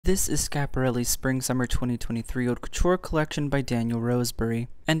This is Schiaparelli's Spring-Summer 2023 Haute Couture collection by Daniel Roseberry,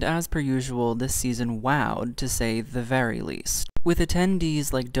 and as per usual, this season wowed, to say the very least. With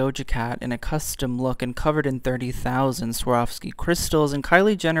attendees like Doja Cat in a custom look and covered in 30,000 Swarovski crystals, and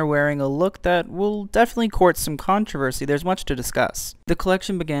Kylie Jenner wearing a look that will definitely court some controversy, there's much to discuss. The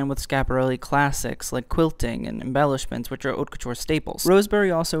collection began with Schiaparelli classics like quilting and embellishments, which are haute couture staples.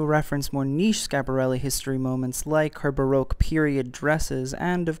 Roseberry also referenced more niche Schiaparelli history moments like her Baroque period dresses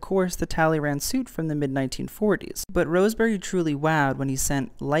and, of course, the Talleyrand suit from the mid-1940s. But Roseberry truly wowed when he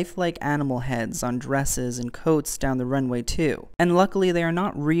sent lifelike animal heads on dresses and coats down the runway too. And luckily they are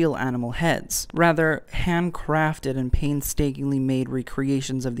not real animal heads, rather handcrafted and painstakingly made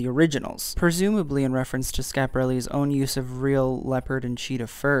recreations of the originals, presumably in reference to Schiaparelli's own use of real leopard and cheetah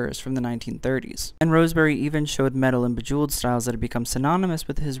furs from the 1930s. And Roseberry even showed metal and bejeweled styles that have become synonymous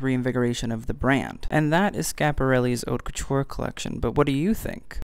with his reinvigoration of the brand. And that is Schiaparelli's haute couture collection, but what do you think?